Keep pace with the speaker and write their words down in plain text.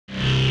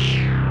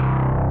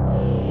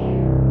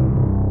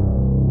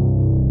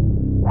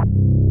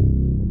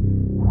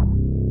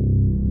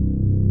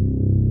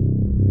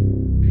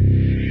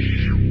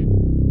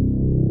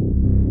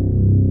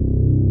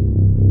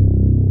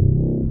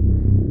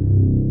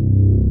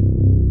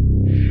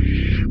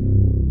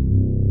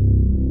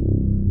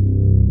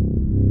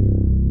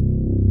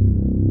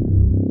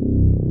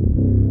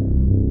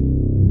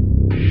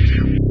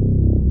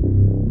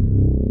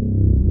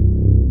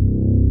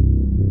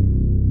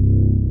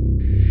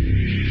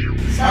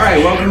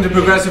Welcome to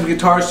Progressive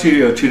Guitar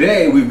Studio.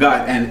 Today we've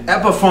got an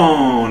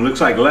Epiphone.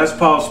 Looks like Les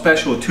Paul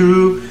Special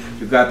 2.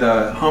 We've got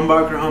the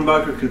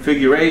humbucker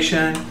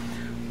configuration.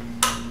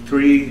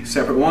 3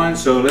 separate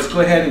ones. So let's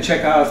go ahead and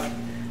check out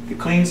the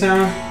clean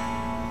sound.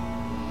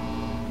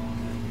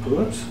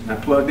 Whoops,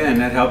 not plugged in.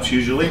 That helps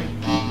usually.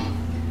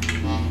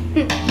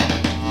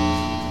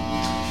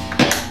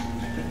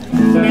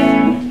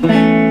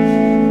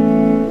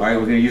 Alright,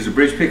 we're going to use the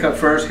bridge pickup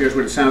first. Here's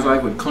what it sounds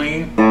like with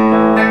clean.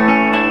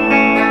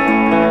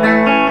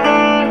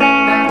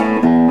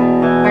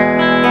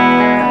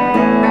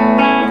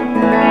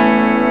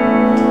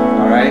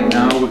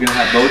 We're going to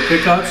have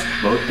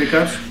both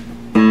pickups.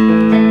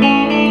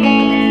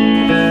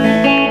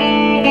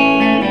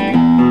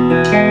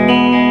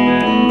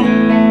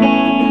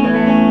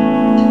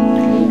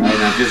 Alright,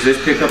 now just this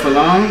pickup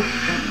alone.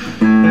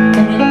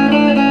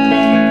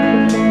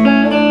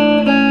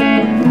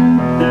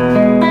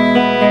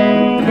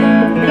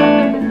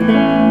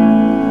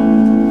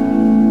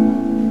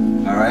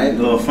 Alright, a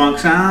little funk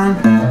sound.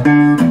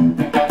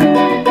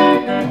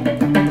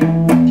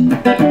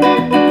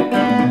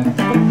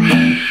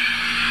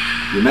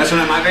 You're messing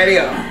up my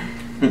video.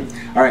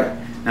 Alright,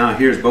 now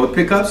here's both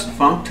pickups,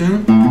 funk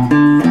tune.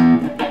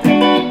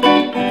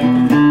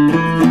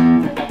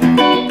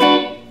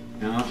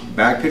 Now,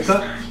 back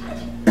pickup.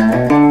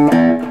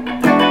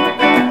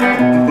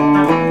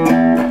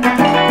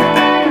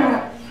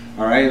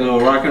 Alright, a little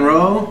rock and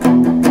roll.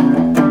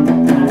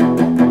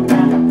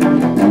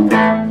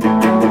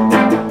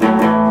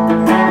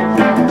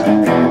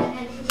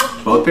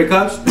 Both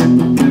pickups.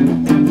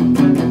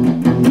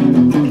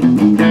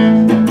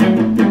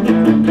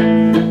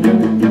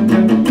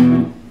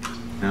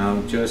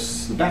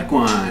 Just the back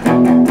one.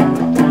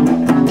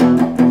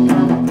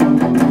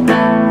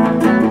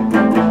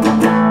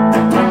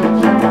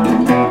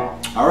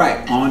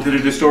 Alright, on to the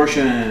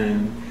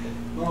distortion.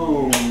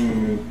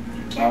 Boom.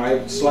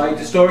 Alright, slight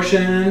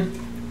distortion.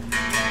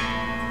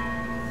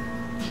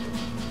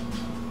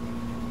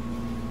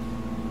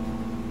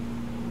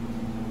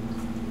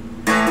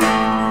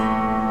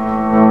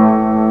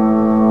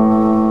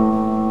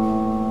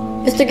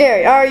 Mr.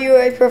 Gary, are you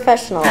a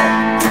professional?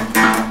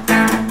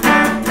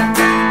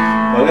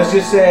 Well, let's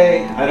just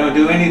say I don't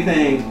do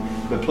anything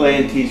but play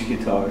and teach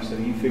guitar, so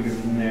you figure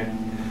from there.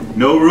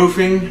 No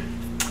roofing,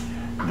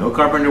 no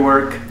carpenter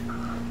work,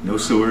 no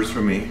sewers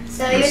for me.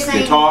 So you're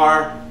saying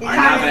guitar or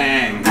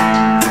nothing.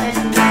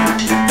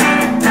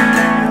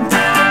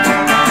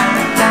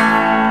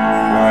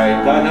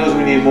 Alright, God knows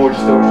we need more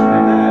distortion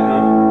than that,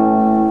 huh?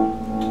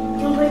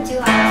 Don't put it too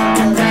high.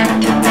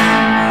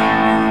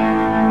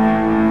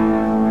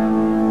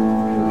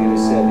 We'll get it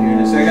set here in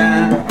a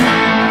second.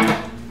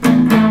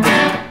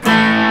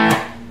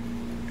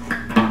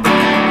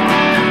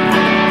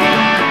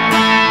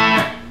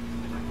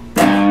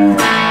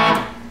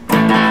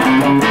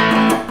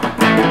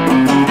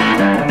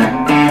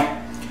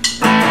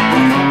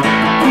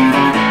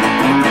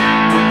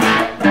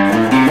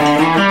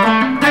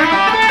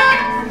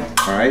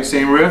 Alright,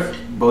 same riff,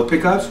 both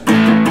pickups.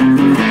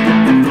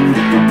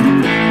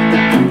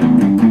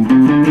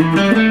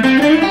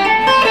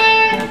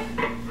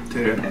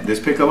 This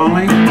pickup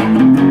only.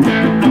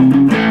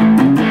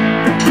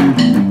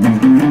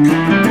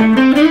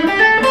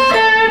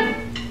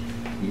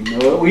 You know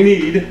what we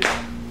need?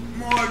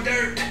 More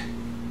dirt.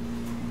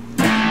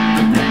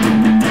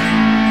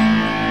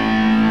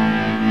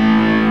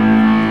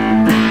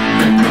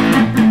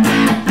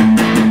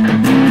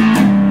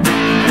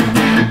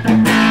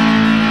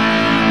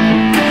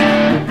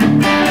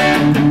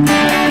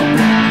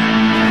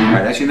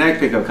 That's your neck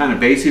pickup, kind of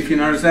bassy if you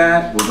notice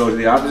that. We'll go to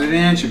the opposite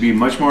end, should be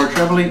much more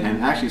trebly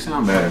and actually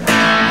sound better.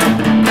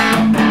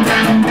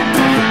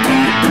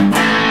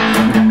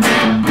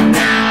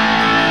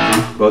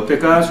 Both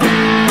pickups.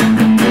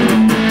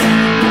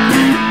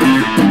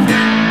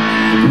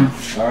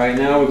 Alright,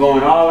 now we're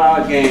going all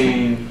out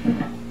gain.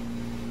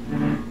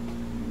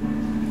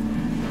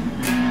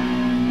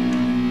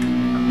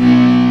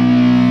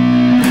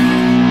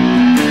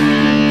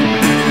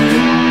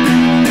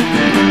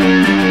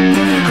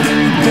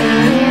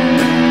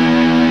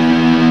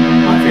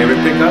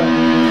 Favorite pickup.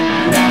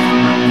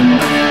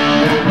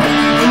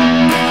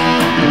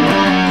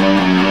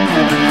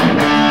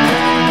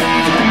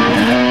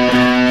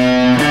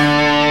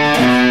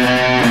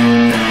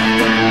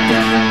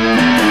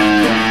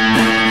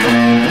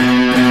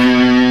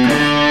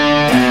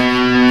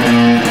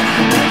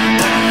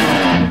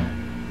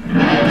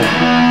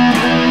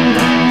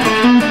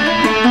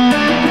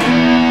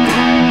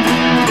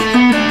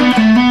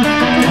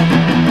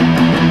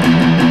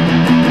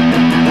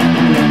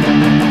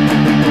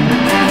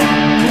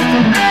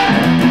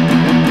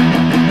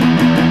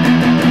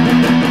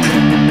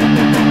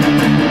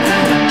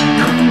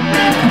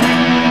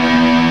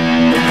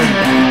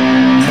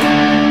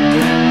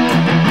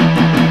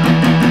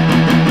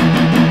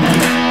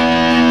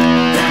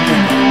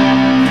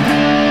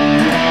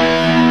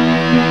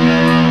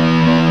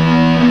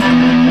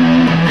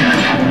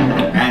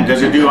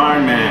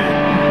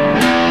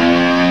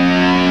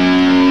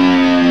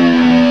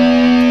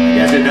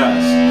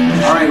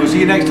 see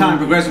you next time,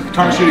 Progressive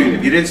Guitar Studio.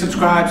 If you didn't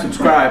subscribe,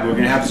 subscribe. We're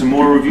going to have some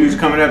more reviews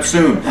coming up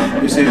soon.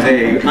 This is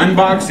a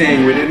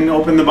unboxing. We didn't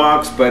open the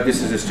box, but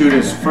this is a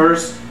student's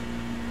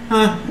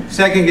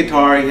second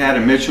guitar. He had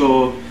a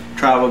Mitchell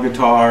travel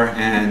guitar,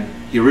 and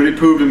he really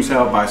proved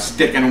himself by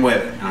sticking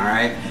with it. All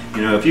right,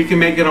 you know, if you can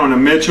make it on a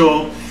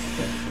Mitchell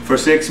for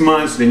 6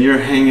 months, then you're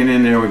hanging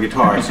in there with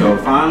guitar. So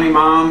finally,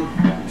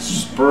 Mom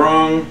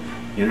sprung.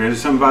 You know,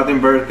 there's something about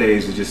them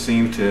birthdays that just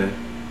seem to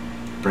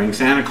bring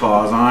Santa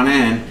Claus on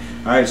in.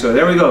 All right, so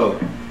there we go.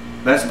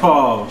 Les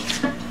Paul.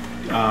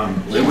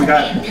 What we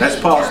got? Les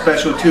Paul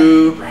Special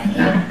 2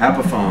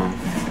 Epiphone.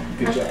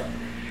 Good job.